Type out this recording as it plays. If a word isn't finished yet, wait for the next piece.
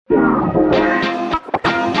Hey,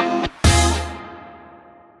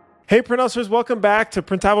 Print Hustlers, welcome back to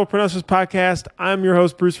Printavo Print Hustlers Podcast. I'm your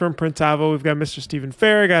host, Bruce from Printavo. We've got Mr. Stephen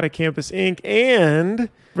Fair, got a Campus Inc., and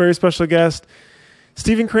very special guest,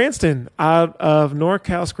 Stephen Cranston out of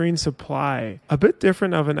NorCal Screen Supply. A bit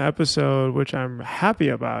different of an episode, which I'm happy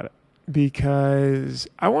about because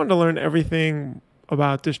I wanted to learn everything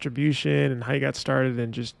about distribution and how you got started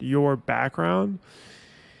and just your background.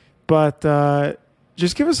 But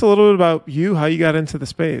just give us a little bit about you, how you got into the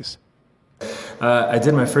space. I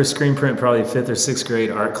did my first screen print probably 5th or 6th grade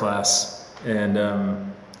art class, and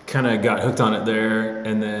kind of got hooked on it there,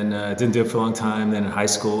 and then didn't do it for a long time. Then in high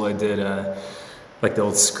school I did like the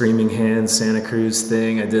old Screaming Hands Santa Cruz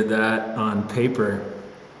thing. I did that on paper,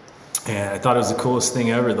 and I thought it was the coolest thing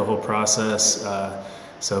ever, the whole process.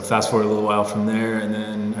 So fast forward a little while from there, and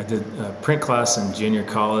then I did a print class in junior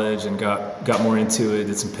college and got more into it,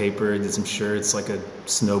 did some paper, did some shirts, like a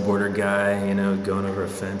snowboarder guy, you know, going over a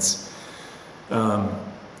fence.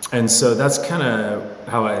 And so that's kind of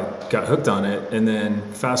how I got hooked on it. And then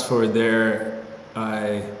fast forward there,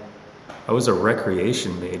 I was a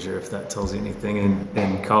recreation major, if that tells you anything,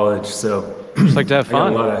 in college. So just like to have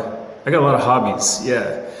fun. I got a lot of hobbies.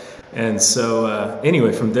 Yeah. And so,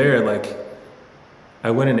 anyway, from there, like I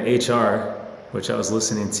went into HR, which I was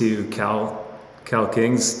listening to Cal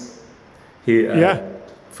Kings. He,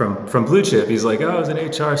 from Blue Chip. He's like, I was an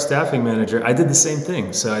HR staffing manager. I did the same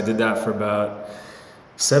thing. So I did that for about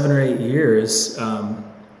 7 or 8 years.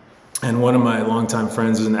 And one of my longtime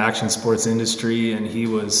friends was in the action sports industry, and he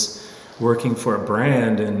was working for a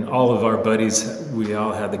brand, and all of our buddies, we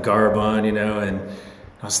all had the garb on, you know, and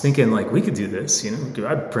I was thinking, like, we could do this, you know,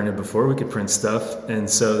 I've printed before, we could print stuff. And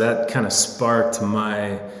so that kind of sparked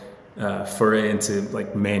my foray into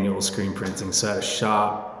like manual screen printing. So I had a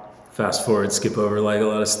shop. Fast forward, skip over like a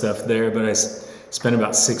lot of stuff there, but I spent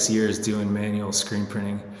about 6 years doing manual screen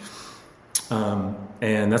printing.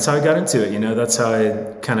 And that's how I got into it, you know, that's how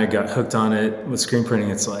I kind of got hooked on it. With screen printing,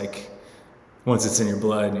 it's like, once it's in your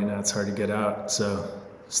blood, you know, it's hard to get out. So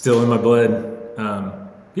still in my blood.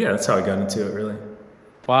 Yeah, that's how I got into it, really.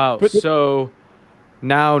 Wow. So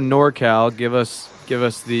now NorCal, give us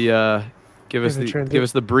the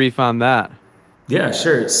brief on that. Yeah,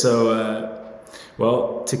 sure. So,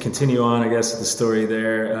 well, to continue on, I guess, with the story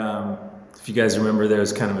there, if you guys remember, there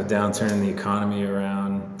was kind of a downturn in the economy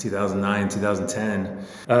around 2009, 2010.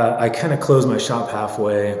 I kind of closed my shop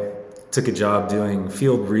halfway, took a job doing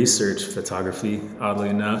field research photography, oddly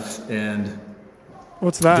enough, and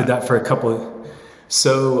what's that? Did that for a couple.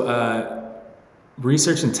 So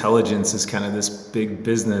research intelligence is kind of this big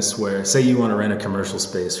business where, say you want to rent a commercial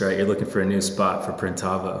space, right? You're looking for a new spot for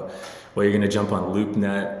Printavo. Well, you're going to jump on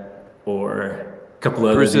LoopNet or couple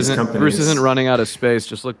of these companies. Bruce isn't running out of space.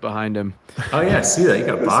 Just look behind him. Oh yeah, see that? You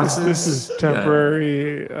got boxes. This is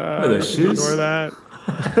temporary. Are those shoes? Ignore that.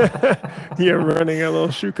 You're running a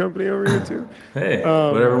little shoe company over here too. Hey,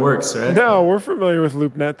 whatever works, right? No, we're familiar with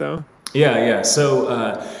LoopNet though. Yeah.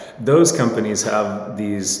 So those companies have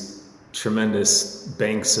these tremendous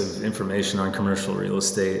banks of information on commercial real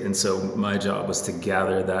estate, and so my job was to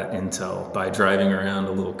gather that intel by driving around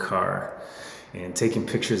a little car and taking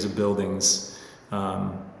pictures of buildings.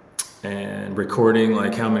 And recording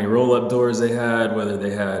like how many roll-up doors they had, whether they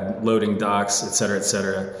had loading docks, et cetera, et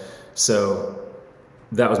cetera. So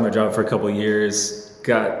that was my job for a couple of years.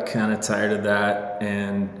 Got kind of tired of that.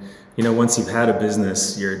 And, you know, once you've had a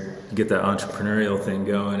business, you get that entrepreneurial thing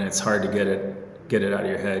going. And it's hard to get it out of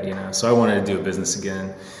your head, you know. So I wanted to do a business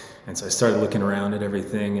again. And so I started looking around at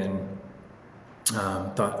everything and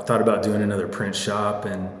thought about doing another print shop,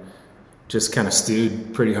 and just kind of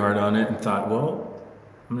stewed pretty hard on it and thought, well,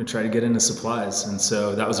 I'm going to try to get into supplies. And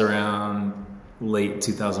so that was around late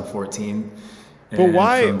 2014. But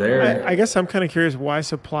why? From there, I guess I'm kind of curious, why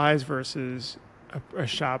supplies versus a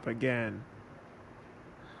shop again?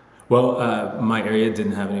 Well, my area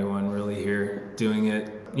didn't have anyone really here doing it.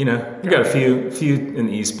 You know, we got a few in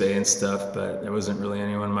the East Bay and stuff, but there wasn't really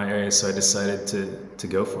anyone in my area. So I decided to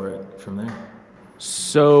go for it from there.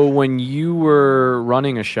 So when you were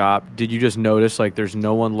running a shop, did you just notice like there's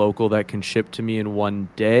no one local that can ship to me in one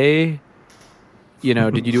day? You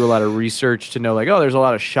know, did you do a lot of research to know like, oh, there's a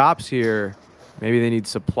lot of shops here, maybe they need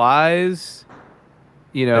supplies?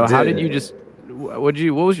 You know, how did you just what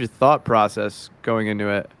was your thought process going into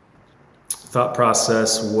it? Thought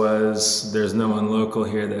process was, there's no one local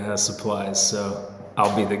here that has supplies, so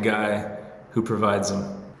I'll be the guy who provides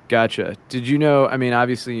them. Gotcha. Did you know, I mean,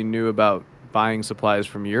 obviously you knew about buying supplies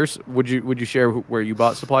from yours. Would you share where you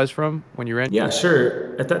bought supplies from when you ran? Yeah,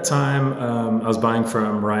 sure. At that time, I was buying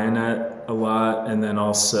from Ryonet a lot, and then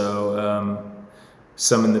also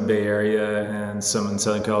some in the Bay Area and some in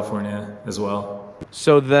Southern California as well.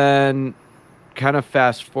 So then, kind of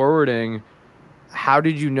fast forwarding, how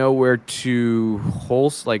did you know where to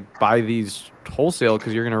buy these wholesale?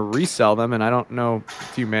 Because you're going to resell them, and I don't know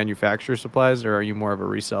if you manufacture supplies or are you more of a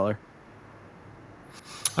reseller?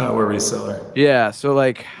 We're a reseller. Yeah. So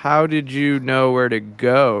like, how did you know where to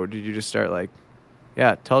go? Did you just start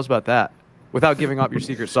tell us about that without giving up your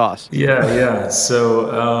secret sauce? Yeah.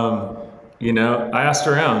 So, I asked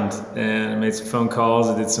around and I made some phone calls.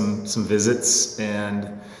 I did some visits,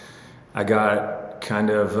 and I got kind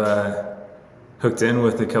of hooked in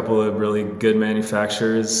with a couple of really good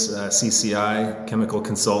manufacturers, CCI, Chemical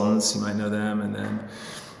Consultants, you might know them, and then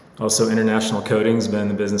also International Coatings, been in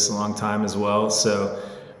the business a long time as well. So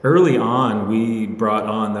early on, we brought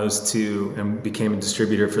on those two and became a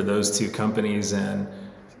distributor for those two companies, and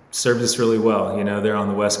served us really well. They're on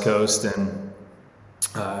the West Coast, and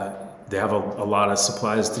they have a lot of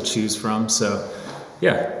supplies to choose from. So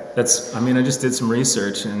yeah, I just did some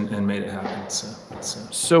research and made it happen.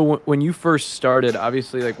 So when you first started,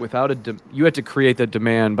 obviously, you had to create the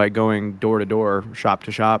demand by going door to door, shop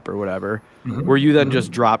to shop, or whatever. Mm-hmm. Were you then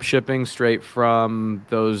just drop shipping straight from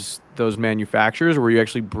those manufacturers, or were you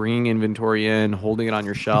actually bringing inventory in, holding it on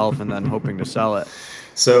your shelf, and then hoping to sell it?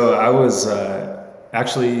 So I was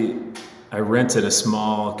I rented a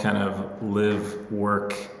small kind of live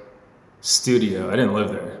work studio. I didn't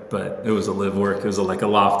live there, but it was a live work. It was like a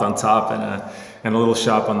loft on top and a little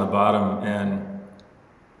shop on the bottom. And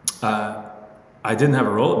I didn't have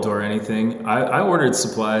a roll-up door or anything. I ordered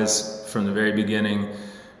supplies from the very beginning.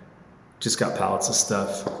 Just got pallets of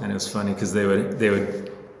stuff, and it was funny because they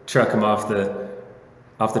would truck them off the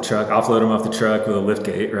truck, offload them off the truck with a lift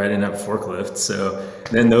gate, right? And have a forklift. So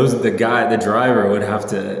then the driver would have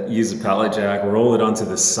to use a pallet jack, roll it onto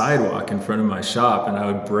the sidewalk in front of my shop, and I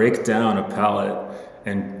would break down a pallet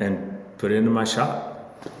and put it into my shop.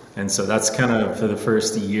 And so that's kind of for the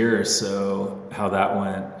first year or so how that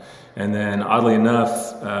went. And then oddly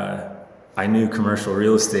enough, I knew commercial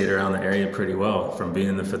real estate around the area pretty well from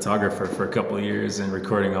being the photographer for a couple of years and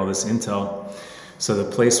recording all this intel. So the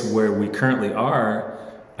place where we currently are,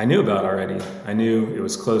 I knew about already. I knew it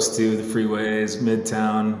was close to the freeways,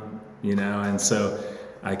 Midtown, and so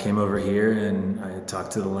I came over here and I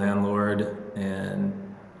talked to the landlord, and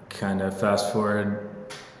kind of fast forward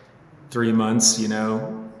 3 months,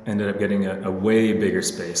 ended up getting a way bigger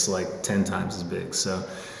space, like 10 times as big. So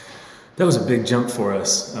that was a big jump for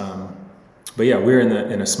us. But yeah, we were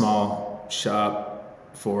in a small shop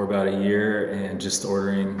for about a year and just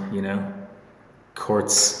ordering,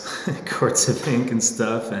 quarts of ink and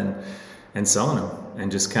stuff and selling them,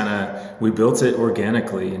 and just kind of, we built it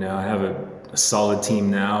organically. I have a solid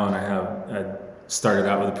team now, and I started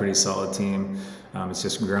out with a pretty solid team. It's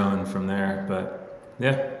just grown from there, but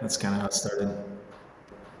yeah, that's kind of how it started.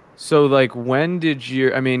 So when did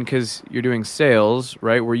because you're doing sales,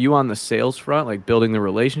 right? Were you on the sales front, building the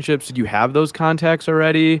relationships? Did you have those contacts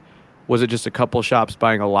already? Was it just a couple shops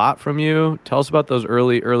buying a lot from you? Tell us about those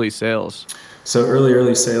early sales. So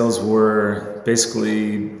early sales were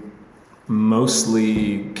basically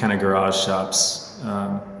mostly kind of garage shops.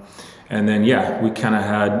 And then,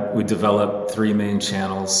 we developed 3 main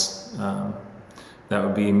channels. That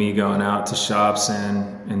would be me going out to shops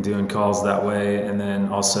and doing calls that way. And then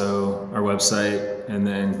also our website, and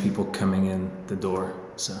then people coming in the door.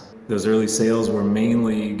 So those early sales were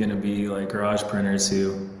mainly going to be garage printers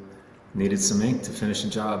who needed some ink to finish a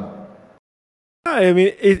job. I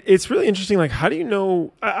mean, it's really interesting. How do you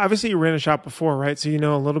know? Obviously, you ran a shop before, right? So you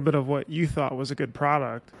know a little bit of what you thought was a good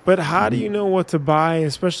product. But how do you know what to buy,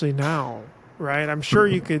 especially now, right? I'm sure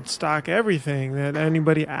you could stock everything that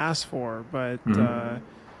anybody asks for, but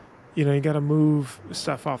you got to move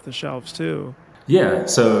stuff off the shelves too. Yeah.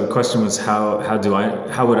 So the question was, how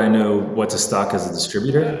would I know what to stock as a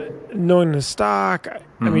distributor? Knowing the stock.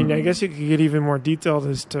 I mean, I guess you could get even more detailed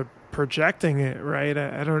as to projecting it, right?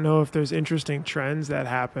 I don't know if there's interesting trends that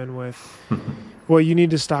happen with what you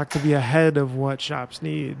need to stock to be ahead of what shops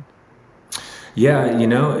need. Yeah,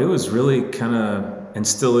 it was really kind of, and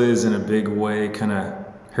still is in a big way, kind of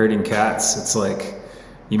herding cats. It's like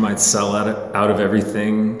you might sell out of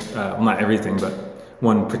everything, well, not everything, but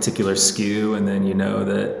one particular SKU, and then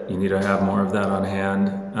that you need to have more of that on hand,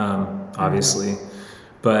 obviously.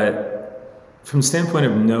 But from the standpoint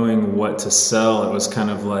of knowing what to sell, it was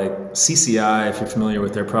kind of like CCI, if you're familiar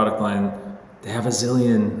with their product line, they have a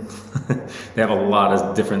zillion, they have a lot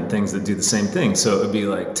of different things that do the same thing. So it would be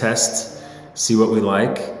test, see what we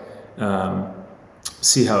like,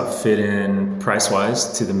 see how it fit in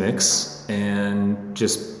price-wise to the mix, and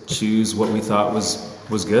just choose what we thought was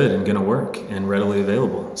was good and going to work and readily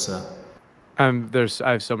available. So I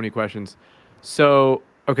have so many questions. So,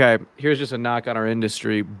 okay, here's just a knock on our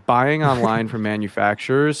industry. Buying online from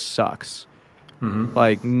manufacturers sucks.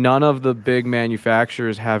 Like, none of the big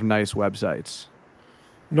manufacturers have nice websites.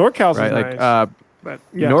 NorCal's right? is Like, nice. But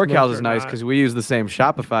yes, NorCal's most is are nice not. because we use the same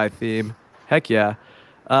Shopify theme. Heck yeah.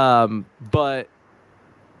 But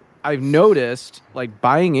I've noticed like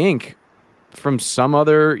buying ink from some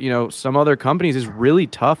other companies is really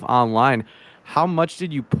tough online. How much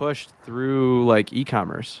did you push through like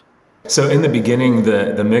e-commerce? So in the beginning,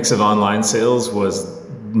 the mix of online sales was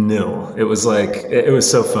nil. It was like, it was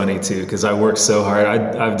so funny too, because I worked so hard.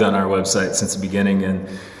 I've done our website since the beginning, and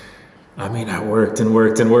I mean, I worked and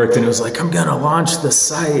worked and worked, and it was like, I'm gonna launch the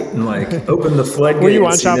site and like open the floodgates. Were you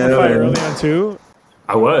on Shopify and early on too?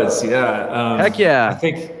 I was, yeah. Heck yeah. I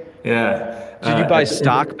think, yeah. Did you buy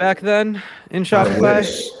stock back then in Shopify? I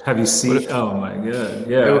wish. Have you seen? Oh my god,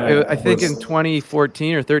 yeah. I think in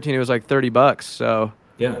 2014 or 13 it was like $30. So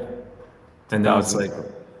yeah, and now it's like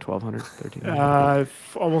 1,200, 1,300.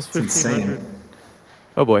 Almost it's 1,500. insane.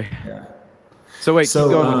 Oh boy. Yeah. So wait, So,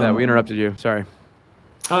 keep going with that. We interrupted you. Sorry.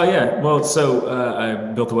 Oh yeah. Well, so I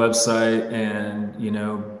built a website, and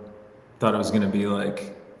thought it was going to be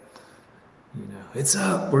like, it's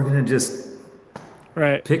up. We're going to just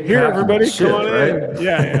Right. pick Here, pack, and everybody, ship, come on right? in.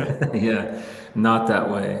 Yeah. Yeah, not that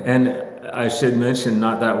way. And I should mention,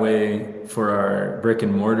 not that way for our brick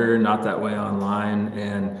and mortar, not that way online,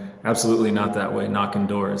 and absolutely not that way knocking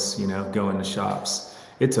doors, going to shops.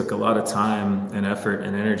 It took a lot of time and effort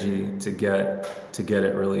and energy to get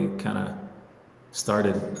it really kind of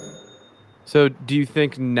started. So do you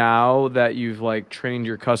think now that you've like trained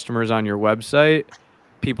your customers on your website,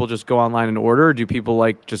 people just go online and order? Or do people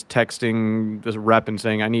like just texting this rep and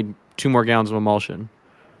saying, I need 2 more gallons of emulsion?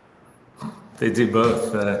 They do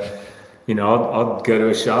both. I'll go to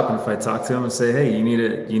a shop, and if I talk to them and say, hey, you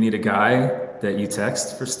need a guy that you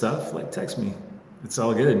text for stuff, like text me. It's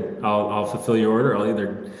all good. I'll fulfill your order. I'll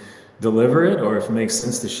either deliver it, or if it makes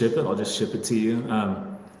sense to ship it, I'll just ship it to you.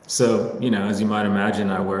 So, as you might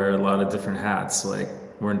imagine, I wear a lot of different hats. Like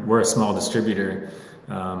we're a small distributor.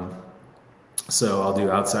 So I'll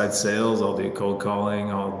do outside sales, I'll do cold calling,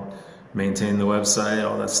 I'll maintain the website,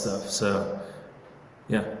 all that stuff. So,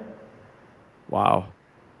 yeah. Wow.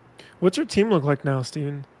 What's your team look like now,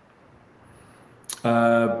 Steven?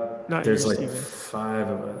 Not There's you, like Steven. 5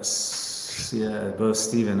 of us. Yeah, both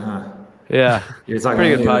Steven, huh? Yeah. You're talking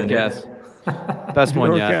Pretty good about podcast. Best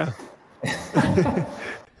one yet. NorCal.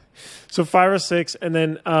 So 5 or 6, and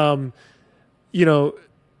then,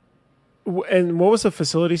 and what was the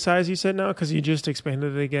facility size you said now? Because you just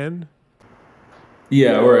expanded it again.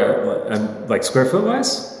 Yeah, we're at like square foot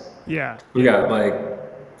wise. Yeah. We got like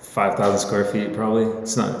 5,000 square feet probably.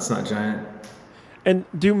 It's not giant. And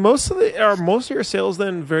are most of your sales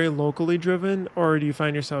then very locally driven, or do you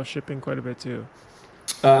find yourself shipping quite a bit too?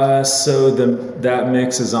 So that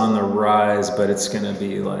mix is on the rise, but it's going to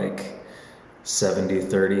be like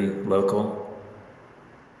 70-30 local.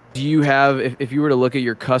 Do you have, if you were to look at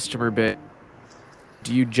your customer base,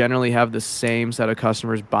 do you generally have the same set of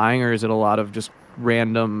customers buying, or is it a lot of just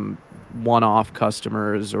random one-off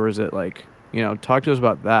customers, or is it like, talk to us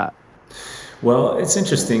about that? Well, it's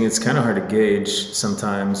interesting. It's kind of hard to gauge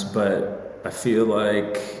sometimes, but I feel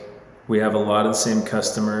like we have a lot of the same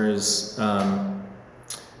customers. And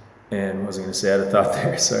what was I going to say? I had a thought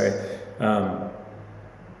there. Sorry.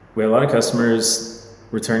 We have a lot of customers,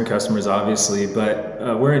 return customers, obviously,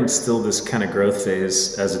 but we're in still this kind of growth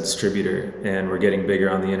phase as a distributor, and we're getting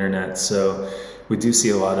bigger on the internet. So we do see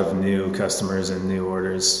a lot of new customers and new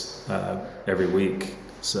orders every week.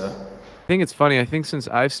 So I think it's funny. I think since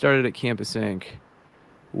I've started at Campus Inc.,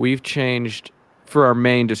 we've changed for our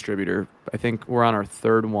main distributor. I think we're on our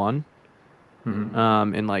 3rd one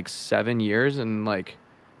in like 7 years. And like,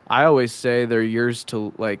 I always say they're years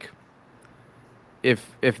to like, if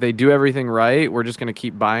they do everything right, we're just going to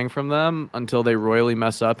keep buying from them until they royally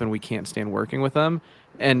mess up and we can't stand working with them.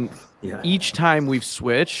 And each time we've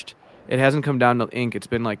switched, it hasn't come down to ink. It's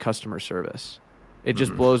been like customer service. It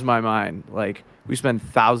just blows my mind. Like, we spend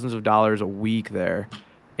thousands of dollars a week there,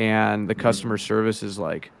 and the customer service is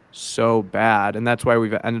like so bad, and that's why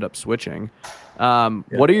we've ended up switching.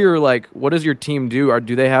 What does your team do? Or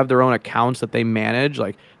do they have their own accounts that they manage?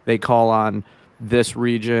 Like, they call on this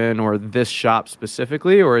region or this shop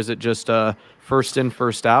specifically, or is it just first in,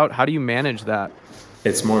 first out? How do you manage that?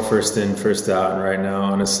 It's more first in, first out, and right now,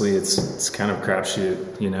 honestly, it's kind of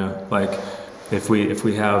crapshoot. Like if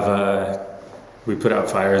we have we put out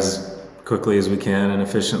fires as quickly as we can and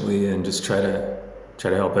efficiently, and just try to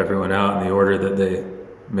help everyone out in the order that they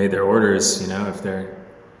made their orders. If they're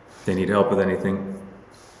they need help with anything.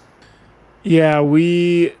 Yeah,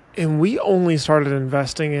 we only started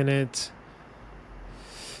investing in it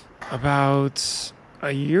about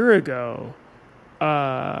a year ago.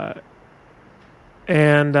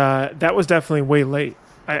 And that was definitely way late.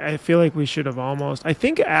 I feel like we should have almost, I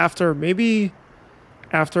think after $1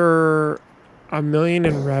 million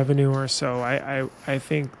in revenue or so, I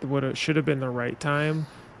think should have been the right time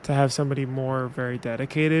to have somebody more very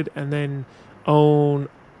dedicated and then own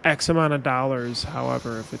X amount of dollars.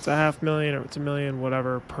 However, if it's $500,000 or it's $1 million,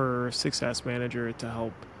 whatever, per success manager to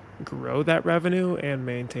help grow that revenue and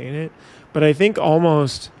maintain it. But I think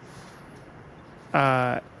almost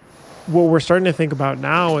what we're starting to think about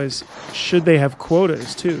now is, should they have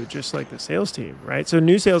quotas too, just like the sales team, right? So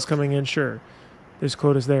new sales coming in, sure, there's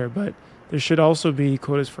quotas there, but there should also be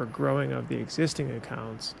quotas for growing of the existing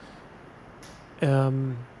accounts.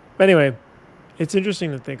 But anyway, it's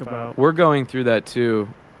interesting to think about. We're going through that too.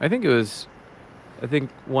 I think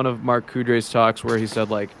one of Mark Kudre's talks where he said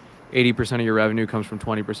like 80% of your revenue comes from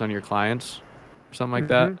 20% of your clients or something like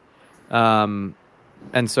that.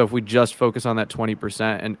 And so if we just focus on that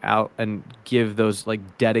 20% and give those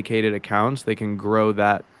like dedicated accounts, they can grow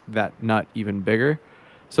that nut even bigger.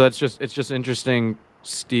 So it's just interesting,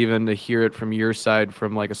 Stephen, to hear it from your side,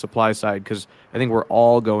 from like a supply side, because I think we're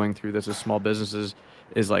all going through this as small businesses,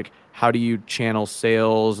 is like, how do you channel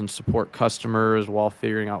sales and support customers while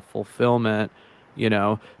figuring out fulfillment? You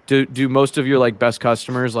know, do most of your like best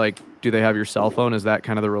customers, like, do they have your cell phone? Is that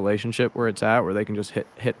kind of the relationship where it's at, where they can just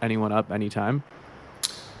hit anyone up anytime?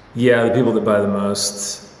 Yeah, the people that buy the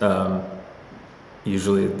most,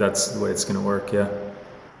 usually that's the way it's going to work, yeah.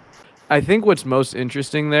 I think what's most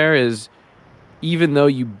interesting there is, even though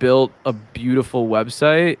you built a beautiful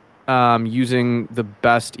website using the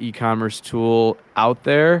best e-commerce tool out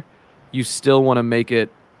there, you still want to make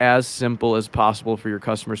it as simple as possible for your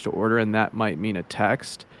customers to order, and that might mean a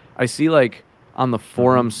text. I see like on the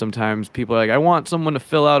forums sometimes people are like, I want someone to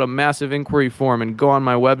fill out a massive inquiry form and go on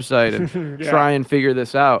my website and try and figure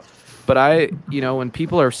this out. But when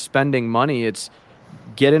people are spending money, it's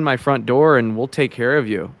get in my front door and we'll take care of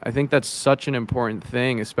you. I think that's such an important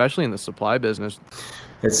thing, especially in the supply business.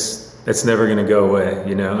 It's never going to go away.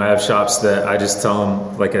 You know, I have shops that I just tell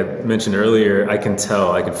them, like I mentioned earlier, I can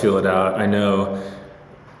feel it out. I know,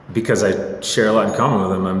 because I share a lot in common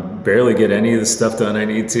with them. I barely get any of the stuff done I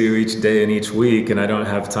need to each day and each week, and I don't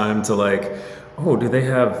have time to like, oh, do they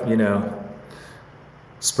have,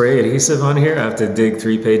 spray adhesive on here? I have to dig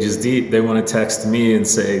 3 pages deep. They want to text me and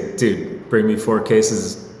say, dude, bring me 4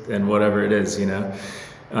 cases and whatever it is, and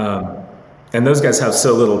those guys have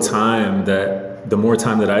so little time that the more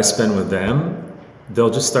time that I spend with them, they'll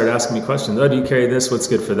just start asking me questions. Oh, do you carry this? What's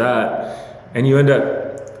good for that? And you end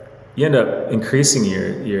up increasing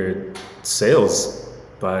your sales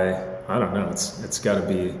by, I don't know, it's got to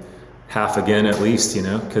be half again at least,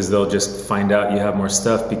 because they'll just find out you have more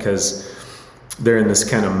stuff, because they're in this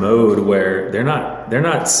kind of mode where they're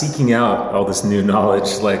not seeking out all this new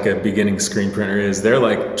knowledge like a beginning screen printer is. They're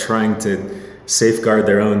like trying to safeguard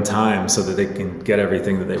their own time so that they can get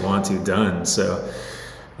everything that they want to done. So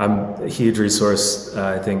I'm a huge resource,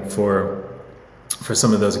 I think, for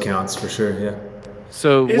some of those accounts, for sure. Yeah.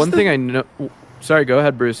 So one thing I know. Sorry, go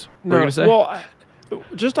ahead, Bruce. What were you gonna say? Well,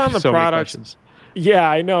 just on the so products. Yeah,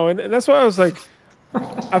 I know, and that's why I was like,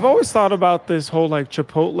 I've always thought about this whole like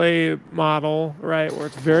Chipotle model, right, where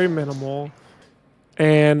it's very minimal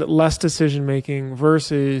and less decision making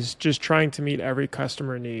versus just trying to meet every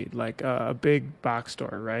customer need, like a big box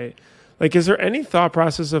store, right? Like, is there any thought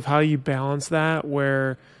process of how you balance that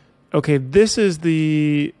where, okay, this is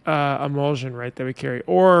the emulsion, right, that we carry,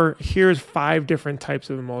 or here's 5 different types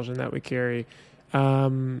of emulsion that we carry,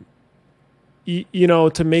 to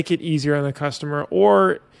make it easier on the customer?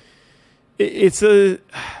 Or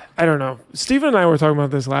I don't know. Stephen and I were talking about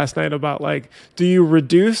this last night about like, do you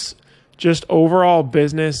reduce just overall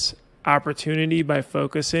business opportunity by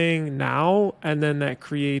focusing now, and then that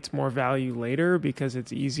creates more value later because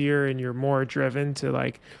it's easier and you're more driven to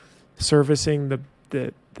like servicing the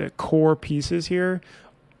core pieces here?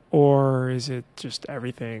 Or is it just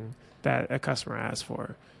everything that a customer asks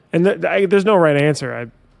for? And there's no right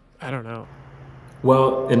answer. I don't know.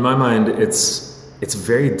 Well, in my mind, it's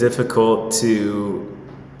very difficult to.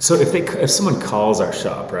 So if someone calls our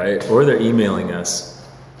shop, right, or they're emailing us,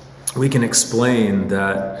 we can explain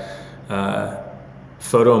that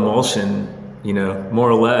photo emulsion, more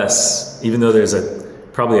or less, even though there's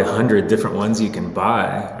probably 100 different ones you can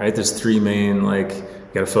buy, right? There's 3 main, like,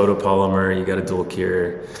 you got a photopolymer, you got a dual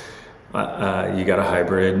cure, you got a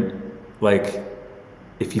hybrid. Like,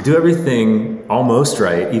 if you do everything almost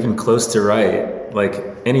right, even close to right, like,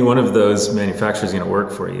 any one of those manufacturers is going to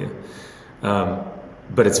work for you.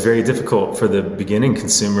 But it's very difficult for the beginning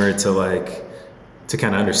consumer to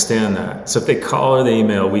kind of understand that. So if they call or they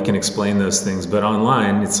email, we can explain those things. But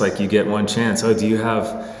online, it's like you get one chance. Oh, do you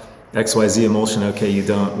have XYZ emulsion? Okay, you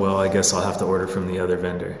don't. Well, I guess I'll have to order from the other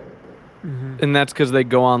vendor. Mm-hmm. And that's because they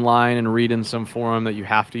go online and read in some forum that you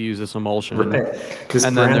have to use this emulsion. Right. This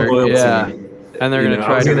and brand then loyalty. Yeah. And they're going to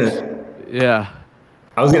try to... Yeah.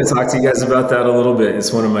 I was going to talk to you guys about that a little bit.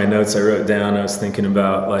 It's one of my notes I wrote down. I was thinking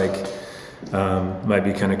about might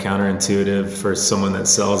be kind of counterintuitive for someone that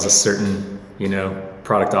sells a certain,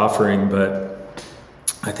 product offering, but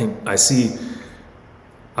I think I was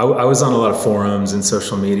on a lot of forums and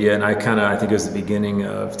social media, and I think it was the beginning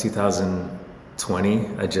of 2020.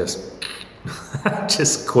 I just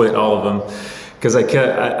quit all of them because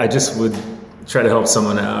I just would try to help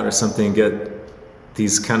someone out or something, get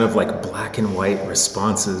these kind of like black and white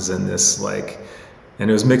responses and this and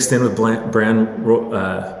it was mixed in with brand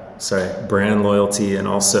loyalty and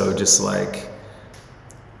also just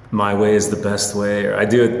my way is the best way, or I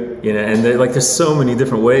do it, and there's so many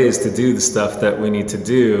different ways to do the stuff that we need to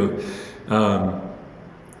do to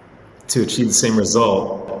achieve the same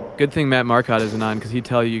result. Good thing Matt Marcotte isn't on, because he'd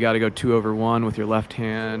tell you got to go 2/1 with your left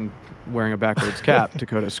hand wearing a backwards cap to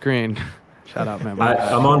code a screen. Shout out, Matt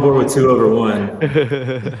Marcotte. I'm on board with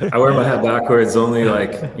 2/1. I wear my hat backwards only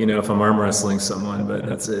if I'm arm wrestling someone, but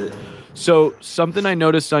that's it. So something I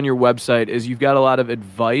noticed on your website is you've got a lot of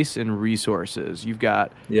advice and resources. You've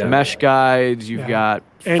got mesh guides, you've got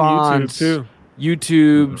fonts, and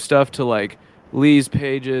YouTube stuff to Lee's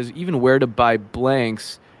pages, even where to buy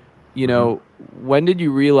blanks. When did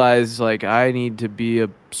you realize I need to be a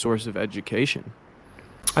source of education?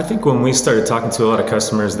 I think when we started talking to a lot of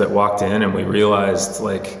customers that walked in and we realized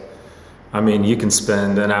you can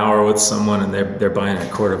spend an hour with someone and they're buying a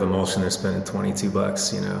quart of emulsion, they're spending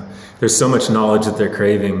 $22, There's so much knowledge that they're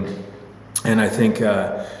craving. And I think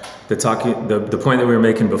the point that we were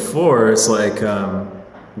making before is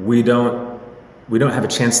we don't have a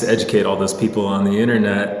chance to educate all those people on the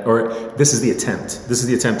internet, or this is the attempt. This is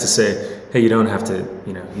the attempt to say, hey, you don't have to,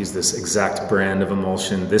 use this exact brand of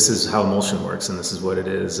emulsion. This is how emulsion works and this is what it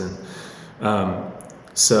is. And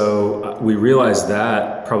so we realized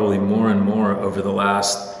that probably more and more over the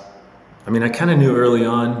last, I kind of knew early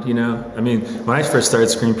on, when I first started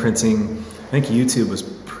screen printing, I think YouTube was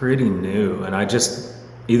pretty new, and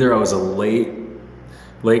either I was a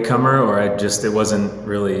latecomer or it wasn't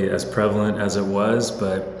really as prevalent as it was,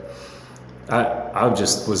 but I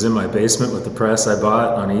just was in my basement with the press I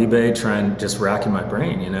bought on eBay just racking my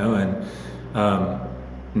brain, and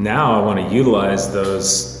now I want to utilize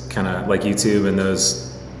those kind of YouTube and those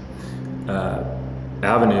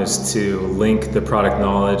avenues to link the product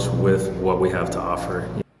knowledge with what we have to offer.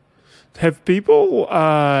 Have people,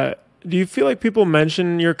 do you feel like people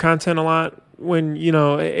mention your content a lot when,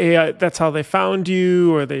 that's how they found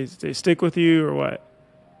you, or they stick with you, or what?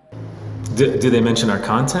 Do they mention our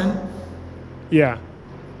content? Yeah.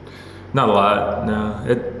 Not a lot, no.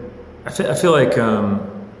 I feel like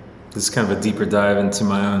this is kind of a deeper dive into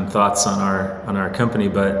my own thoughts on our company,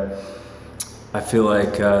 but I feel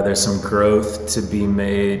like there's some growth to be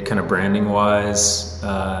made kind of branding wise,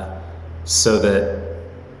 so that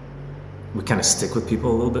we kind of stick with people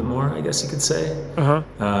a little bit more, I guess you could say. Uh-huh.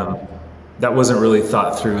 That wasn't really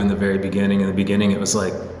thought through in the very beginning. In the beginning, it was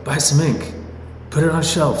buy some ink, put it on a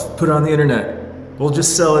shelf, put it on the internet. We'll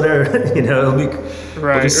just sell it there.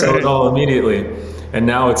 We'll just sell it all immediately. And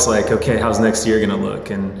now it's okay, how's next year going to look?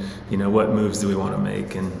 And, what moves do we want to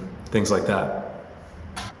make and things like that.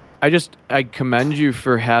 I commend you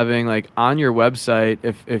for having on your website,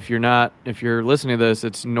 if you're listening to this,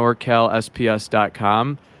 it's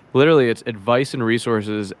NorCalSPS.com. Literally, it's advice and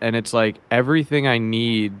resources, and it's everything I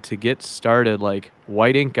need to get started,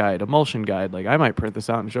 white ink guide, emulsion guide. I might print this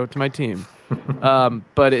out and show it to my team.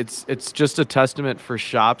 But it's just a testament for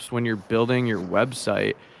shops when you're building your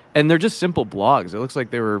website, and they're just simple blogs. It looks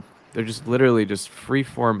like they're just literally just free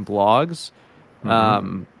form blogs.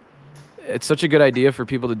 Mm-hmm. It's such a good idea for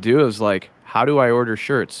people to do. Is how do I order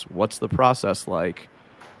shirts? What's the process like?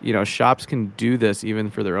 Shops can do this even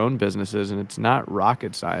for their own businesses, and it's not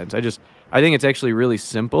rocket science. I think it's actually really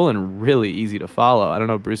simple and really easy to follow. I don't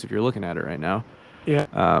know, Bruce, if you're looking at it right now. Yeah,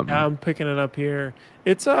 I'm picking it up here.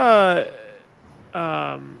 It's are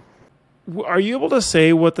you able to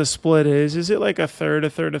say what the split is? Is it a third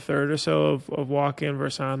or so of walk-in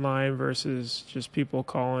versus online versus just people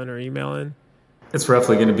calling or emailing? It's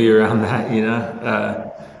roughly going to be around that,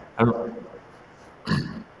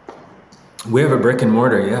 We have a brick and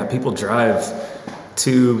mortar. Yeah, people drive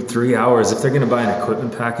 2-3 hours. If they're going to buy an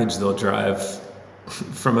equipment package, they'll drive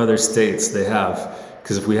from other states. They have,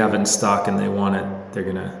 because if we have it in stock and they want it, they're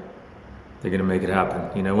gonna make it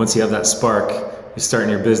happen. You know, once you have that spark, you're starting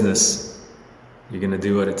your business, you're gonna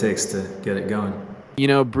do what it takes to get it going. You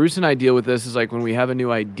know, Bruce and I deal with this is like when we have a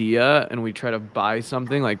new idea and we try to buy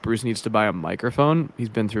something, like Bruce needs to buy a microphone. He's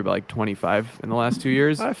been through about like 25 in the last 2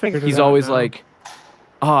 years. I figured He's it out always now. like,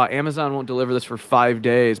 Amazon won't deliver this for 5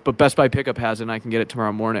 days, but Best Buy Pickup has it and I can get it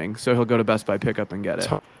tomorrow morning. So he'll go to Best Buy Pickup and get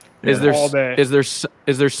it. All day. Is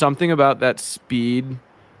there something about that speed?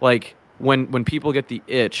 Like when people get the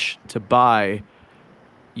itch to buy,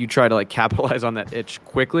 you try to like capitalize on that itch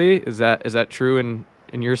quickly. Is that true in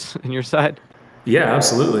your side? Yeah,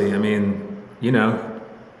 absolutely. I mean, you know,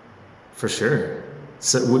 for sure.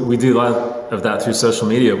 So we do a lot of that through social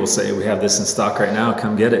media. We'll say we have this in stock right now,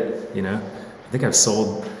 come get it. You know, I think I've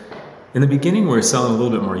sold, in the beginning we were selling a little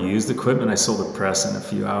bit more used equipment. I sold a press in a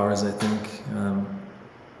few hours, I think.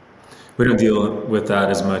 We don't deal with that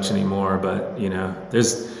as much anymore, but you know,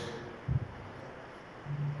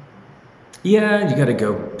 you got to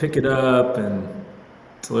go pick it up and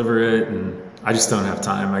deliver it, and I just don't have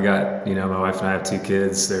time. I got, you know, my wife and I have 2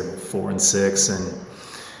 kids. They're 4 and 6, and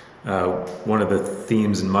one of the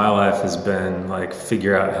themes in my life has been like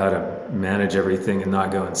figure out how to manage everything and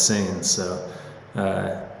not go insane. So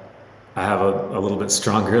I have a little bit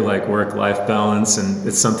stronger like work-life balance, and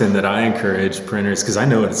it's something that I encourage printers because I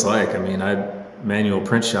know what it's like. I mean, manual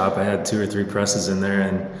print shop. I had 2 or 3 presses in there,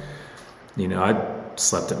 and you know, I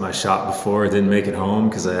slept at my shop before. Didn't make it home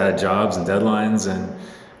because I had jobs and deadlines, and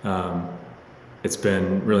it's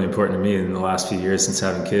been really important to me in the last few years since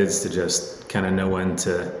having kids to just kind of know when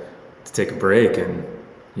to take a break, and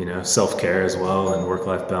you know, self-care as well and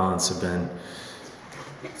work-life balance have been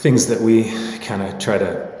things that we kind of try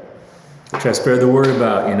to spread the word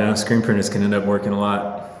about. You know, screen printers can end up working a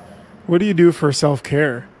lot. What do you do for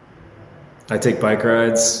self-care? I take bike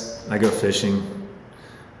rides. I go fishing.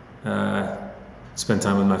 Spend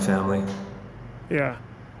time with my family. Yeah.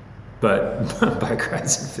 But bike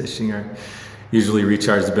rides and fishing are usually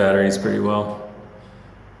recharge the batteries pretty well.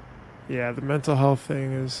 Yeah, the mental health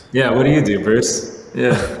thing is... Yeah, what do you do, Bruce?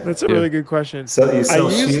 Yeah. That's a really good question. So you sell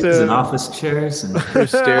shoes and office chairs? And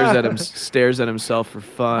Bruce stares at himself for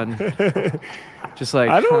fun. Just like,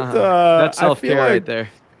 that's self-care right there.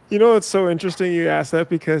 You know, it's so interesting you asked that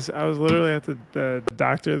because I was literally at the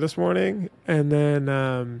doctor this morning, and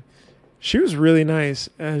then she was really nice.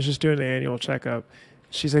 I was just doing an annual checkup.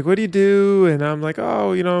 She's like, "What do you do?" And I'm like,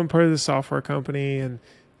 "Oh, you know, I'm part of this software company." And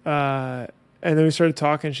then we started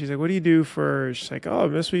talking. She's like, "What do you do for?" She's like, "Oh,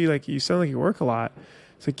 it must be like you sound like you work a lot."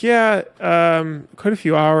 It's like, "Yeah, quite a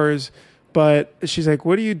few hours." But she's like,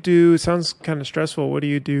 "What do you do? It sounds kind of stressful. What do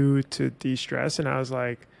you do to de-stress?" And I was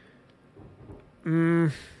like,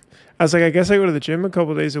 I guess I go to the gym a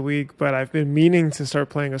couple of days a week, but I've been meaning to start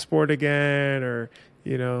playing a sport again, or,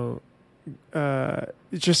 you know,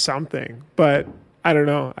 just something. But I don't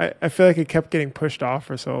know. I feel like it kept getting pushed off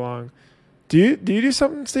for so long. Do you do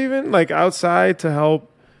something, Steven, like outside to help?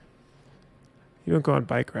 You don't go on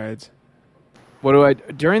bike rides. What do I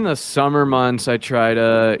during the summer months? I try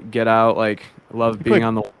to get out. Like, I love being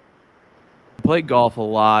on the. I play golf a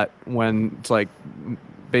lot when it's like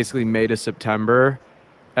basically May to September.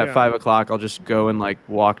 At 5 o'clock, I'll just go and like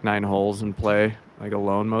walk 9 holes and play like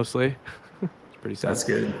alone mostly. It's pretty sad. That's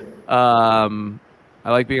good. I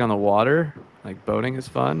like being on the water. Like boating is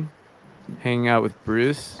fun. Hanging out with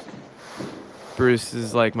Bruce. Bruce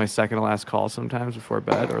is like my second to last call sometimes before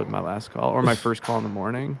bed, or my last call, or my first call in the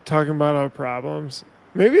morning. Talking about our problems.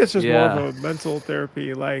 Maybe it's just more of a mental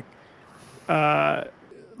therapy. Like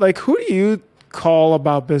who do you call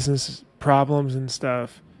about business problems and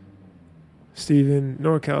stuff? Steven,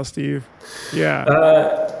 NorCal Steve. Yeah.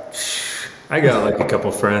 I got like a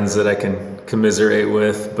couple friends that I can commiserate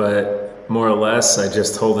with, but more or less I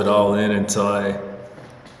just hold it all in until I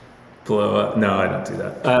blow up. No, I don't do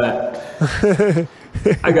that.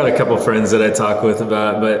 I got a couple friends that I talk with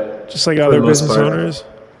about, but just like other business owners.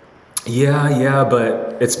 Yeah,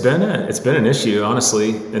 but it's been an issue,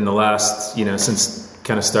 honestly, in the last, you know, since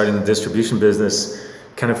kind of starting the distribution business.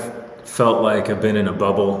 Kind of felt like I've been in a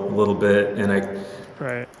bubble a little bit, and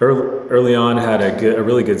early on had a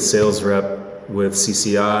really good sales rep with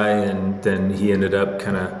CCI, and then he ended up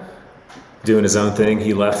kind of doing his own thing.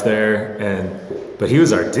 He left there, but he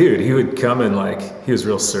was our dude. He would come and like, he was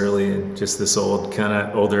real surly and just this old kind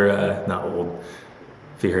of older, not old.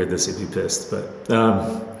 If he heard this, he'd be pissed, but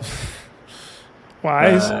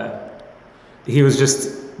wise. He was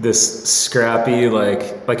just this scrappy,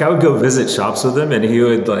 like I would go visit shops with him, and he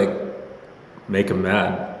would like make him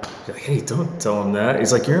mad. Like, hey, don't tell him that.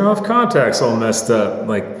 He's like, your off contact's all messed up.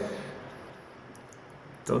 Like,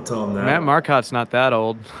 Don't tell him that. Matt Marcotte's not that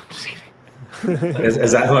old. Just kidding.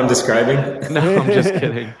 Is that who I'm describing? No, I'm just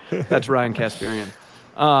kidding. That's Ryan Kasparian.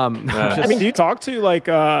 I mean, do you talk to like?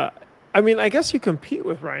 I mean, I guess you compete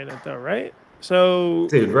with Ryanette though, right? So,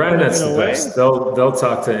 dude, Ryanette's in a the way? best. They'll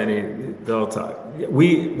talk to any. They'll talk.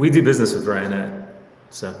 We do business with Ryanette,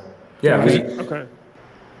 so yeah. Okay.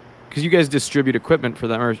 Because you guys distribute equipment for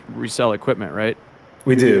them or resell equipment, right?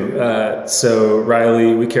 We do. So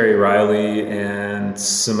Riley, we carry Riley and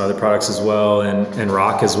some other products as well, and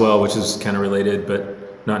Rock as well, which is kind of related,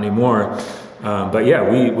 but not anymore. But yeah,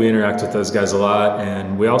 we interact with those guys a lot.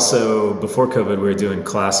 And we also, before COVID, we were doing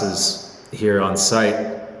classes here on site,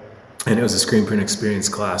 and it was a screen print experience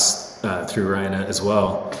class through Ryanette as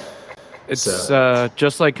well. It's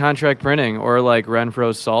just like contract printing or like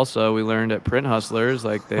Renfro's salsa we learned at Print Hustlers.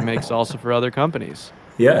 Like they make salsa for other companies.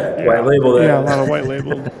 Yeah, white label that. Yeah, a lot of white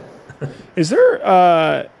labeled. Is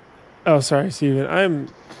there? Oh, sorry, Steven.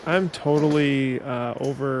 I'm totally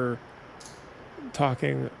over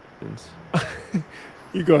talking.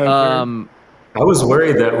 You go ahead. I was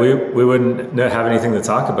worried that we wouldn't have anything to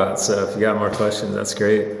talk about. So if you got more questions, that's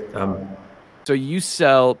great. So you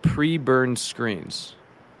sell pre-burned screens.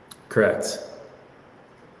 Correct.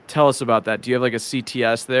 Tell us about that. Do you have like a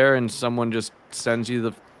CTS there, and someone just sends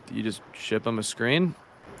you you just ship them a screen?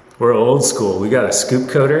 We're old school. We got a scoop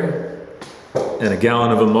coater and a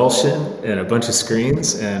gallon of emulsion and a bunch of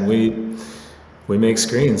screens, and we make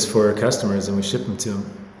screens for our customers and we ship them to them.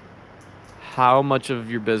 How much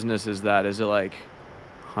of your business is that? Is it like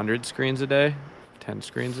 100 screens a day, 10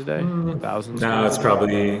 screens a day, 1,000? No, it's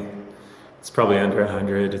probably under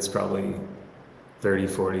 100. It's probably 30,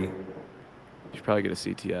 40. You should probably get a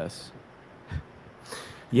CTS.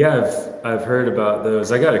 Yeah, I've heard about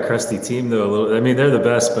those. I got a crusty team though. A little. I mean, they're the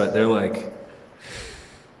best, but they don't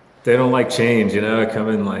like change. I come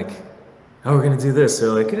in like, oh, we're gonna do this. They're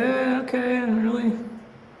like, okay, really.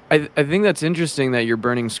 I think that's interesting that you're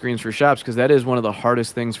burning screens for shops, because that is one of the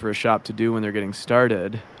hardest things for a shop to do when they're getting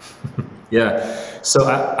started. Yeah. So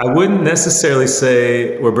I wouldn't necessarily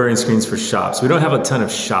say we're burning screens for shops. We don't have a ton of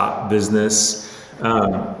shop business.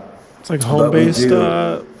 It's like home-based.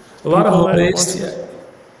 A lot of home-based.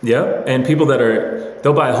 Yeah. And people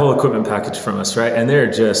they'll buy a whole equipment package from us, right? And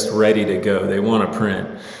they're just ready to go. They want to print,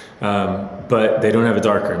 but they don't have a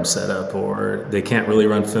darkroom set up, or they can't really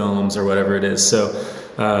run films or whatever it is. So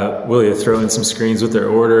we'll either throw in some screens with their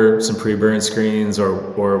order, some pre-burned screens,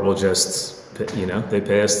 or we'll just, they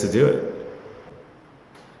pay us to do it.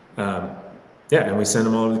 And we send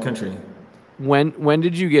them all over the country. When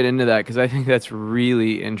did you get into that? Because I think that's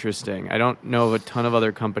really interesting. I don't know of a ton of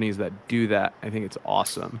other companies that do that. I think it's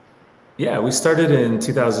awesome. Yeah, we started in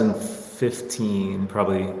 2015,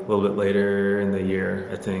 probably a little bit later in the year,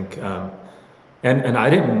 I think. And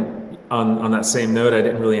I didn't, on that same note, I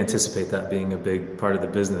didn't really anticipate that being a big part of the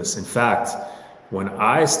business. In fact, when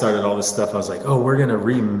I started all this stuff, I was like, oh, we're going to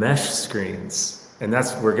remesh screens, and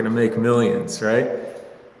we're going to make millions, right?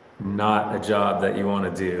 Not a job that you want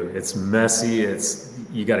to do. It's messy.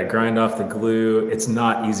 You got to grind off the glue. It's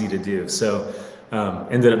not easy to do. So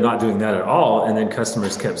ended up not doing that at all. And then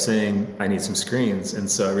customers kept saying, I need some screens. And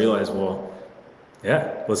so I realized, well,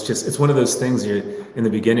 yeah, it's one of those things in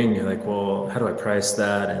the beginning, you're like, well, how do I price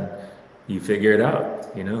that? And you figure it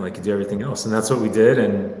out, like you do everything else. And that's what we did.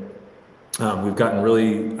 And we've gotten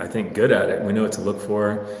really, I think, good at it. We know what to look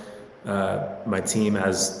for. My team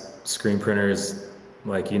has screen printers.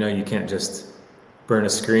 Like, you can't just burn a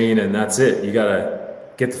screen and that's it. You gotta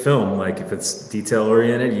get the film. Like if it's detail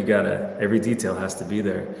oriented, every detail has to be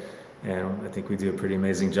there. And I think we do a pretty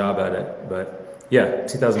amazing job at it. But yeah,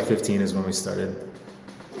 2015 is when we started.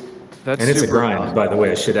 And it's a grind, awesome. By the way,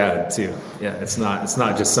 I should add too. Yeah, it's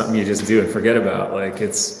not just something you just do and forget about. Like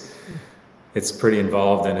it's pretty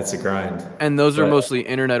involved and it's a grind. And those are mostly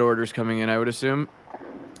internet orders coming in, I would assume.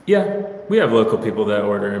 Yeah, we have local people that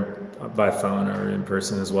order by phone or in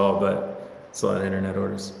person as well, but it's a lot of internet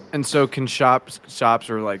orders. And so can shops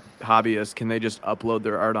or like hobbyists, can they just upload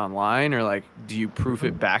their art online, or like do you proof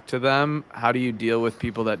it back to them? How do you deal with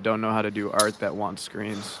people that don't know how to do art that want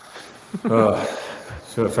screens?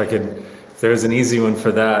 So if there was an easy one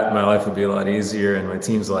for that, my life would be a lot easier and my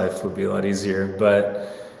team's life would be a lot easier.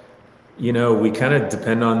 But we kind of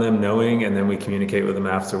depend on them knowing, and then we communicate with them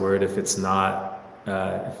afterward if it's not,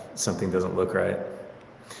 if something doesn't look right.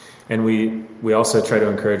 And we also try to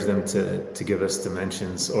encourage them to give us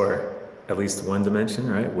dimensions, or at least one dimension,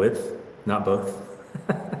 right? Width, not both.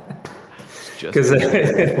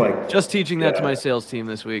 Just teaching that to my sales team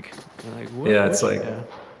this week. Like, it's like,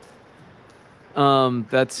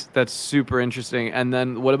 That's super interesting. And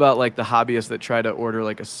then what about like the hobbyists that try to order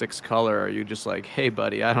like a 6-color? Are you just like, hey,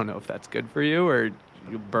 buddy, I don't know if that's good for you, or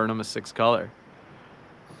you burn them a 6-color?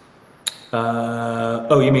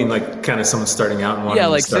 Oh, you mean like kind of someone starting out and wanting Yeah,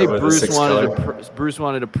 to like say start with a 6-color? Bruce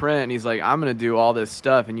wanted to print, and he's like, I'm gonna do all this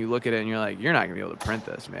stuff, and you look at it and you're like, you're not gonna be able to print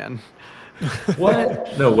this, man.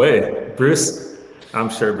 What? No way, Bruce. I'm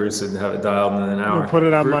sure Bruce would have it dialed in an I'm hour. gonna put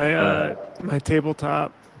it on my my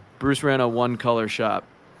tabletop. Bruce ran a 1-color shop,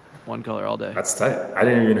 1-color all day. That's tight. I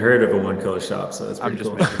didn't even heard of a 1-color shop, so that's I'm pretty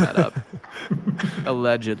just cool. making that up.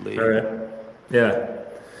 Allegedly. All right. Yeah.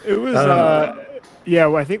 It was yeah.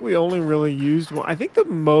 Well, I think we only really used one. I think the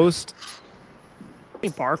most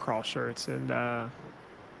bar crawl shirts and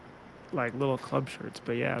like little club shirts,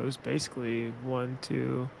 but yeah, it was basically 1,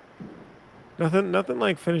 2. Nothing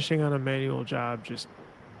like finishing on a manual job, just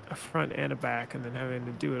a front and a back, and then having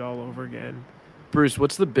to do it all over again. Bruce,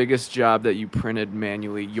 what's the biggest job that you printed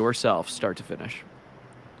manually yourself, start to finish?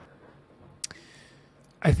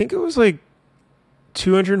 I think it was like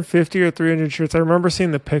 250 or 300 shirts. I remember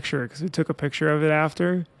seeing the picture because we took a picture of it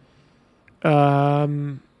after. But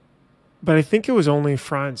I think it was only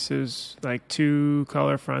fronts. It was like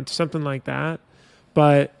 2-color fronts, something like that.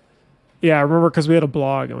 But yeah, I remember because we had a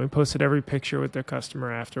blog and we posted every picture with the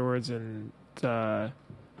customer afterwards. And but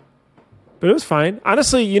it was fine.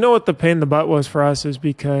 Honestly, you know what the pain in the butt was for us is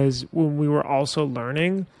because when we were also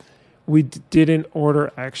learning, we didn't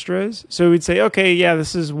order extras. So we'd say, okay, yeah,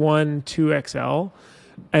 this is 1 2XL.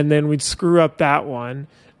 And then we'd screw up that one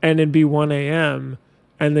and it'd be 1 a.m.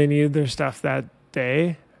 and they needed their stuff that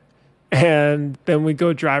day. And then we'd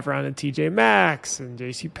go drive around to TJ Maxx and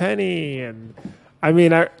JCPenney. And I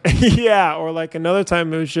mean, yeah, or like another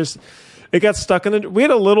time it was just, it got stuck in we had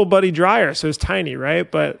a little buddy dryer, so it was tiny, right?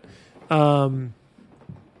 But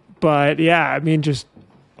yeah, I mean, just,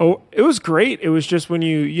 it was great. It was just when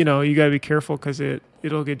you got to be careful because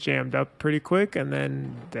it'll get jammed up pretty quick and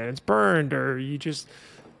then it's burned, or you just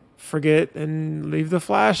forget and leave the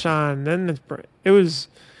flash on. Then it's burned.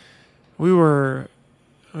 We were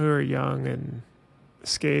young and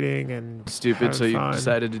skating and stupid, so you fun.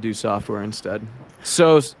 decided to do software instead.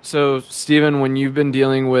 So Steven, when you've been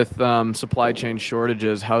dealing with supply chain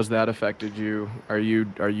shortages, how's that affected you? Are you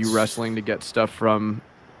wrestling to get stuff from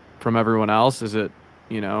everyone else? Is it,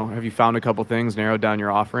 have you found a couple things, narrowed down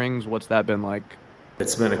your offerings? What's that been like?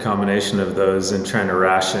 It's been a combination of those and trying to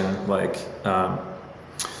ration, like,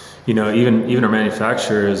 even our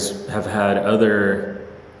manufacturers have had other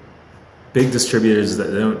big distributors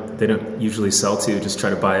that they don't usually sell to, just try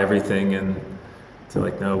to buy everything, and they're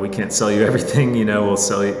like, no, we can't sell you everything. We'll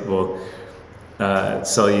sell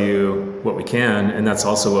you what we can, and that's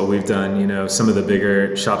also what we've done. Some of the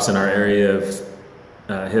bigger shops in our area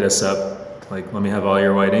have hit us up, like, let me have all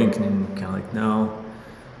your white ink, and kind of like, no.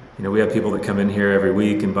 We have people that come in here every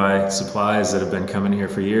week and buy supplies that have been coming here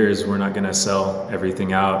for years. We're not going to sell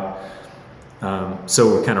everything out.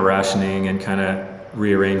 So we're kind of rationing and kind of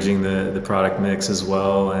rearranging the product mix as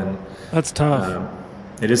well. And that's tough.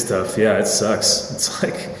 It is tough. Yeah, it sucks. It's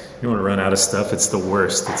like you want to run out of stuff. It's the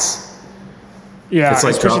worst. It's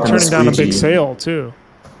like especially turning down a big sale too.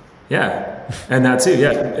 Yeah, and that too.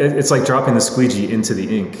 Yeah, it's like dropping the squeegee into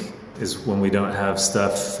the ink is when we don't have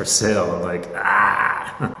stuff for sale. I'm like,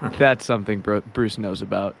 That's something Bruce knows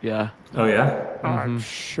about. Yeah. Oh yeah. I'm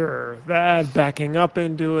sure that backing up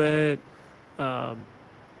into it.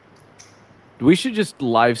 We should just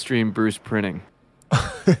live stream Bruce printing.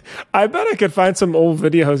 I bet I could find some old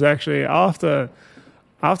videos. Actually, I'll have to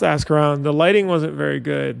ask around. The lighting wasn't very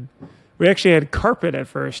good. We actually had carpet at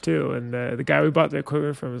first too, and the guy we bought the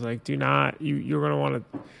equipment from was like, "Do not. You're going to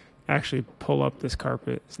want to actually pull up this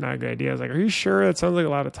carpet. It's not a good idea." I was like, "Are you sure? That sounds like a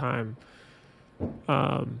lot of time."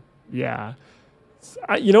 Yeah.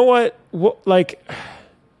 You know what? Like,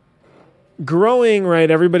 growing, right?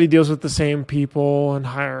 Everybody deals with the same people and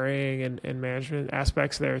hiring and management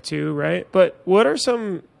aspects there too, right? But what are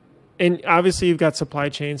some, and obviously you've got supply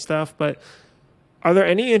chain stuff, but are there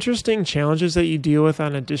any interesting challenges that you deal with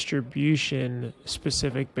on a distribution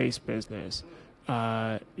specific based business?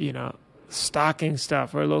 Stocking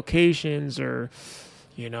stuff or locations or,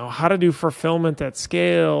 how to do fulfillment at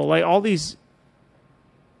scale, like all these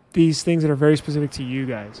things that are very specific to you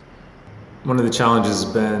guys. One of the challenges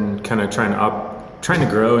has been kind of trying to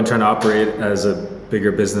grow and trying to operate as a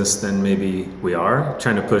bigger business than maybe we are,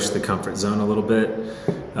 trying to push the comfort zone a little bit,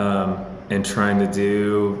 and trying to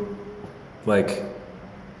do like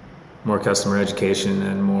more customer education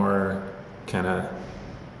and more kind of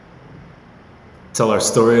tell our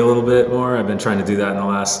story a little bit more. I've been trying to do that in the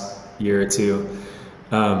last year or two.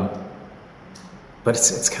 But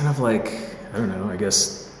it's kind of like, I don't know, I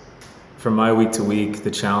guess from my week to week,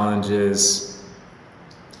 the challenge is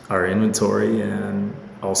our inventory and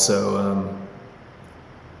also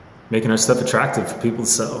making our stuff attractive for people to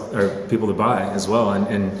sell or people to buy as well.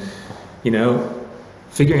 And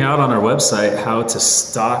figuring out on our website how to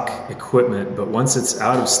stock equipment, but once it's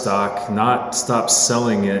out of stock, not stop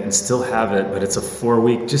selling it and still have it, but it's a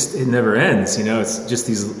 4-week, just, it never ends. It's just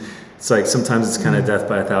it's like sometimes it's kind of death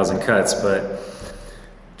by a thousand cuts, but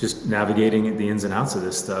just navigating the ins and outs of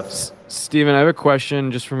this stuff. Steven, I have a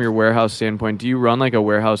question just from your warehouse standpoint. Do you run like a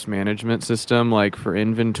warehouse management system, like for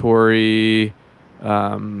inventory?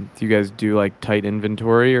 Do you guys do like tight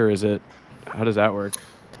inventory, or how does that work?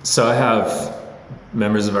 So I have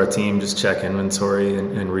members of our team just check inventory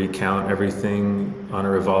and recount everything on a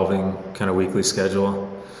revolving kind of weekly schedule.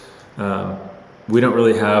 We don't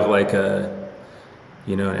really have like an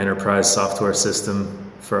enterprise software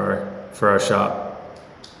system for our shop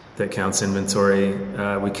that counts inventory.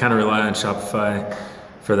 We kind of rely on Shopify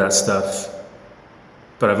for that stuff,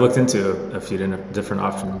 but I've looked into a few different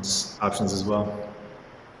options as well.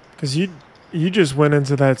 Because you just went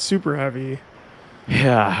into that super heavy.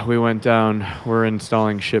 Yeah, we went down. We're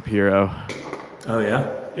installing Ship Hero. Oh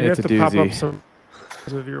yeah, you have to pop up some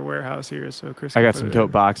of your warehouse here, so Chris. I got some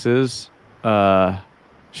tote boxes.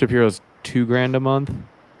 Ship Hero's $2,000 a month.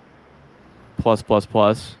 Plus.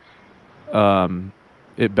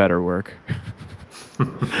 It better work.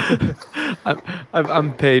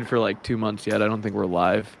 I'm paid for like 2 months yet. I don't think we're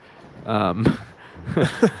live. No,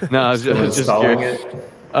 I was just curious.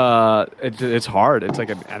 It's hard. It's like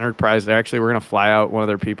an enterprise. We're going to fly out one of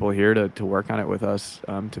their people here to work on it with us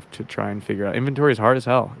to try and figure out. Inventory is hard as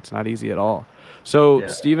hell. It's not easy at all. So, yeah.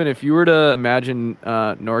 Steven, if you were to imagine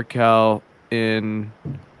NorCal in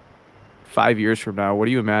 5 years from now, what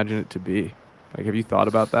do you imagine it to be? Like, have you thought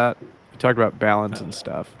about that? You talked about balance and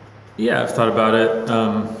stuff. Yeah, I've thought about it.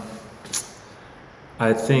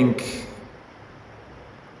 I think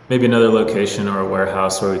maybe another location or a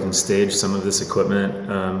warehouse where we can stage some of this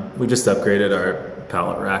equipment. We just upgraded our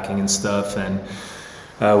pallet racking and stuff, and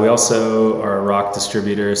we also are a rock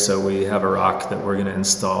distributor, so we have a rock that we're going to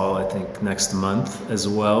install, I think, next month as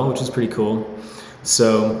well, which is pretty cool.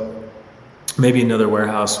 So maybe another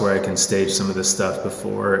warehouse where I can stage some of this stuff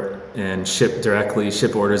before and ship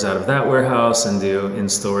orders out of that warehouse and do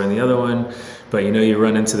in-store in the other one. But you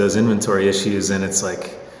run into those inventory issues, and it's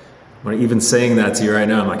like, when even saying that to you right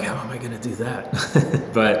now, I'm like, how am I going to do that?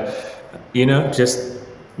 But,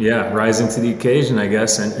 rising to the occasion, I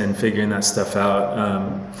guess, and figuring that stuff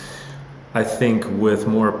out. I think with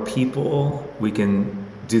more people, we can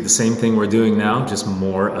do the same thing we're doing now, just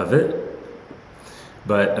more of it.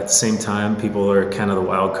 But at the same time, people are kind of the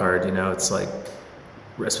wild card. It's like,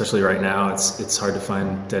 especially right now, it's hard to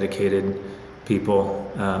find dedicated people.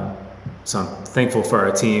 So I'm thankful for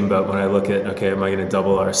our team, but when I look at, okay, am I going to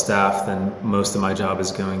double our staff, then most of my job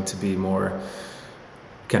is going to be more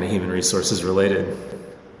kind of human resources related.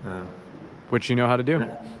 Which you know how to do.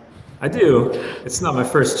 I do. It's not my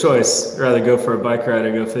first choice. I'd rather go for a bike ride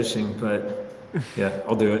or go fishing, but yeah,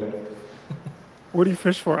 I'll do it. What do you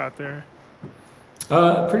fish for out there?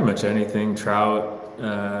 Pretty much anything. Trout.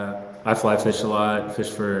 I fly fish a lot. Fish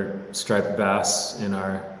for striped bass in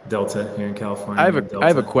our delta here in California. I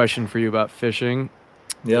have a question for you about fishing.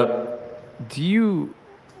 Yep. Do you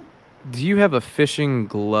have a fishing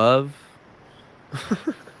glove?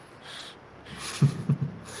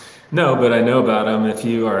 No, but I know about them. If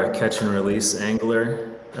you are a catch and release angler,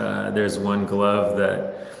 there's one glove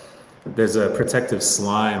there's a protective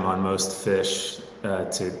slime on most fish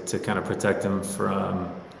to kind of protect them from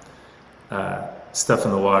stuff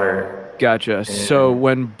in the water. Gotcha. And so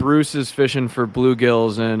when Bruce is fishing for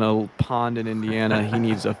bluegills in a pond in Indiana, he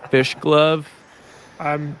needs a fish glove?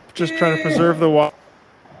 I'm just trying to preserve the water.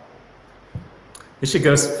 You should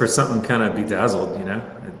go for something kind of bedazzled,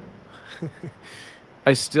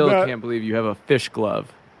 I still can't believe you have a fish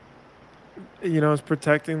glove. It's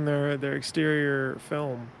protecting their exterior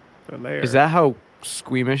film, their layer. Is that how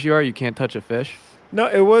squeamish you are? You can't touch a fish? No,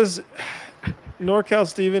 it was NorCal,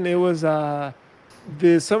 Steven. It was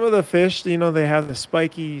some of the fish, they have the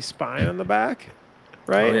spiky spine on the back,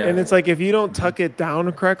 right? Oh, yeah. And it's like if you don't tuck it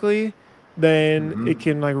down correctly, then it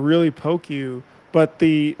can like really poke you. But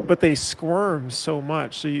they squirm so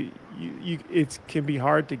much, so you it can be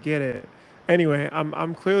hard to get it. Anyway,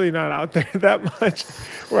 I'm clearly not out there that much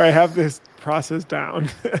where I have this process down.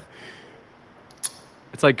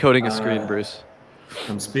 It's like coding a screen, Bruce.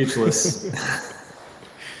 I'm speechless.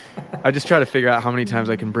 I just try to figure out how many times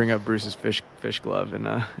I can bring up Bruce's fish glove in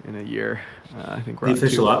a year. I think we're. Do you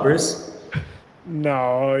fish a lot, Bruce?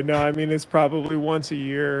 No, no. I mean, it's probably once a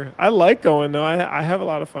year. I like going though. I have a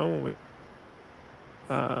lot of fun with it.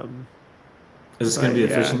 Is this going But to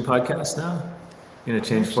be a yeah, fishing podcast now? Going to I'm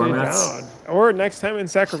change actually formats? down. Or next time in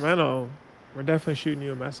Sacramento, we're definitely shooting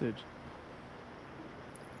you a message.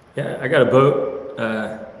 Yeah, I got a boat.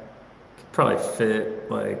 Could probably fit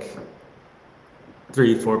like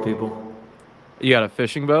 3, 4 people. You got a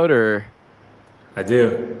fishing boat, or I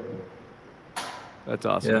do. that's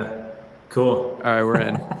awesome. Yeah. Cool. All right, we're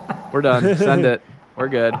in. We're done. Send it. We're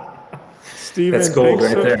good. That's Steven, gold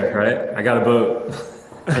thanks right so. there, right? I got a boat.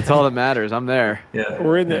 That's all that matters. I'm there. Yeah.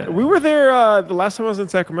 We're in there. Yeah. We were there. The last time I was in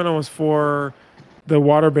Sacramento was for the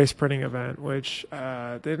water-based printing event, which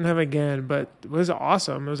they didn't have again, but it was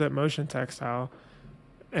awesome. It was at Motion Textile,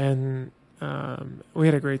 and we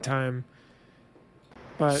had a great time.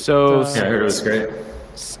 But So, Yeah, I heard it was great.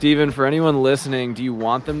 Steven, for anyone listening, do you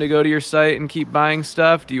want them to go to your site and keep buying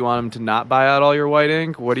stuff? Do you want them to not buy out all your white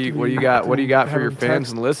ink? What do you got? What do you got for Have your them fans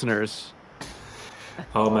text- and listeners?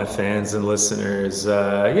 All my fans and listeners,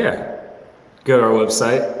 yeah, go to our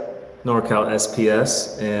website, NorCal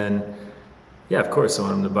SPS, and yeah, of course, I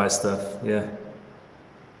want them to buy stuff. Yeah.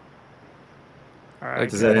 all right,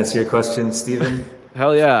 Does that answer your question, Steven?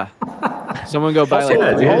 Hell yeah! Someone go buy also,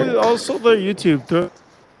 like Yeah, three. dude. also the YouTube.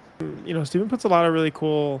 Steven puts a lot of really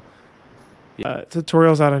cool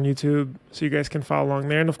tutorials out on YouTube, so you guys can follow along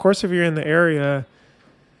there. And of course, if you're in the area,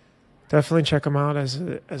 definitely check them out as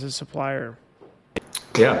a supplier.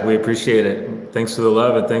 Yeah, we appreciate it. Thanks for the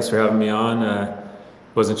love and thanks for having me on.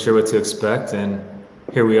 Wasn't sure what to expect, and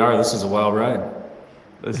here we are. This is a wild ride.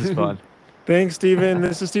 This is fun. Thanks, Steven.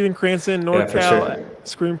 This is Steven Cranston, Yeah, for NorCal sure.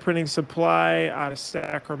 Screen Printing Supply out of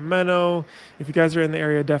Sacramento. If you guys are in the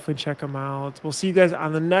area, definitely check them out. We'll see you guys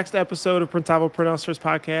on the next episode of Printavo Print Outsource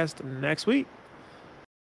Podcast next week.